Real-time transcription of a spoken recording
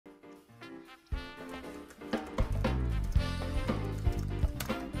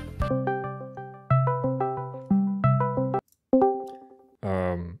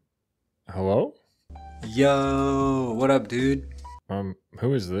Yo, what up, dude?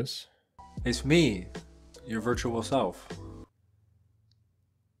 Who is this? It's me, your virtual self.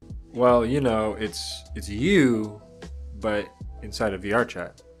 Well, it's you, but inside of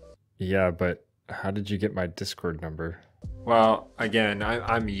VRChat. Yeah, but how did you get my Discord number? Well, again,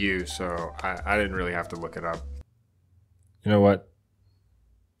 I'm you, so I didn't really have to look it up. You know what?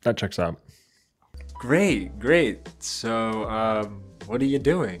 That checks out. Great, great. So, what are you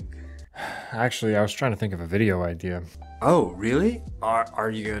doing? Actually, I was trying to think of a video idea. Oh, really? Are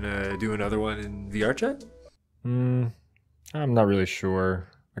you gonna do another one in VRChat? Hmm, I'm not really sure.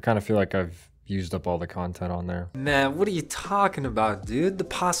 I kind of feel like I've used up all the content on there. Man, what are you talking about, dude? The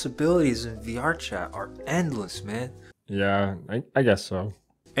possibilities in VRChat are endless, man. Yeah, I guess so.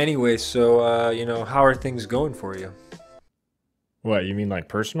 Anyway, so, how are things going for you? What, you mean like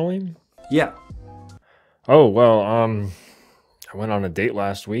personally? Yeah. Oh, well, I went on a date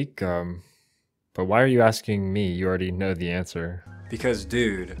last week, but why are you asking me? You already know the answer. Because,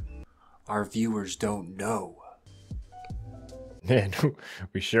 dude, our viewers don't know. Man,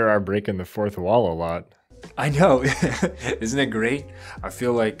 we sure are breaking the fourth wall a lot. I know. Isn't it great? I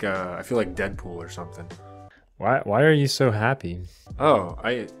feel like Deadpool or something. Why are you so happy? Oh,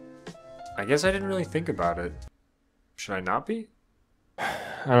 I guess I didn't really think about it. Should I not be? I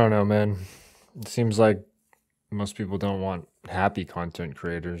don't know, man. It seems like most people don't want happy content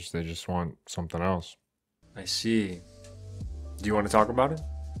creators. They just want something else. I see. Do you want to talk about it?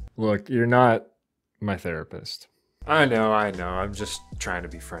 Look, you're not my therapist. I know. I'm just trying to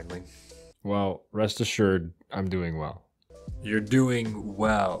be friendly. Well, rest assured, I'm doing well. You're doing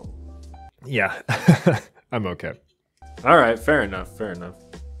well. Yeah, I'm okay. All right, fair enough, fair enough.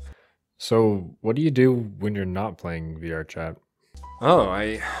 So, what do you do when you're not playing VR chat? Oh,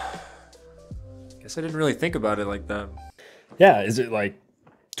 I guess I didn't really think about it like that. Yeah, is it like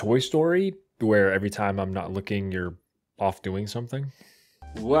Toy Story, where every time I'm not looking, you're off doing something?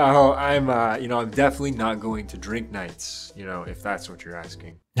 Well, I'm definitely not going to drink nights, if that's what you're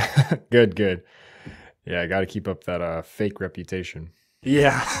asking. Good, good. Yeah, I got to keep up that fake reputation.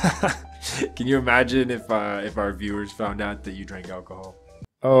 Yeah. Can you imagine if our viewers found out that you drank alcohol?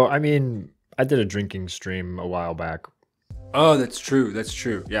 Oh, I mean, I did a drinking stream a while back. Oh, that's true. That's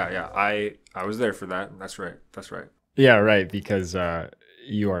true. Yeah, yeah. I was there for that. That's right. That's right. Yeah, right, because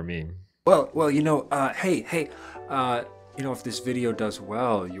you are me. Well, hey, if this video does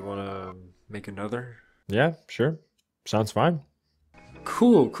well, you want to make another? Yeah, sure. Sounds fine.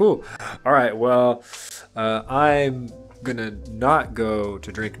 Cool, cool. All right. Well, I'm gonna not go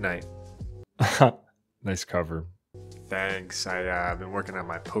to drink night. Nice cover. Thanks. I've been working on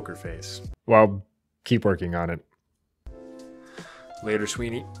my poker face. Well, keep working on it. Later,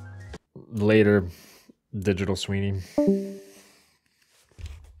 Sweeney. Later, Digital Sweeney.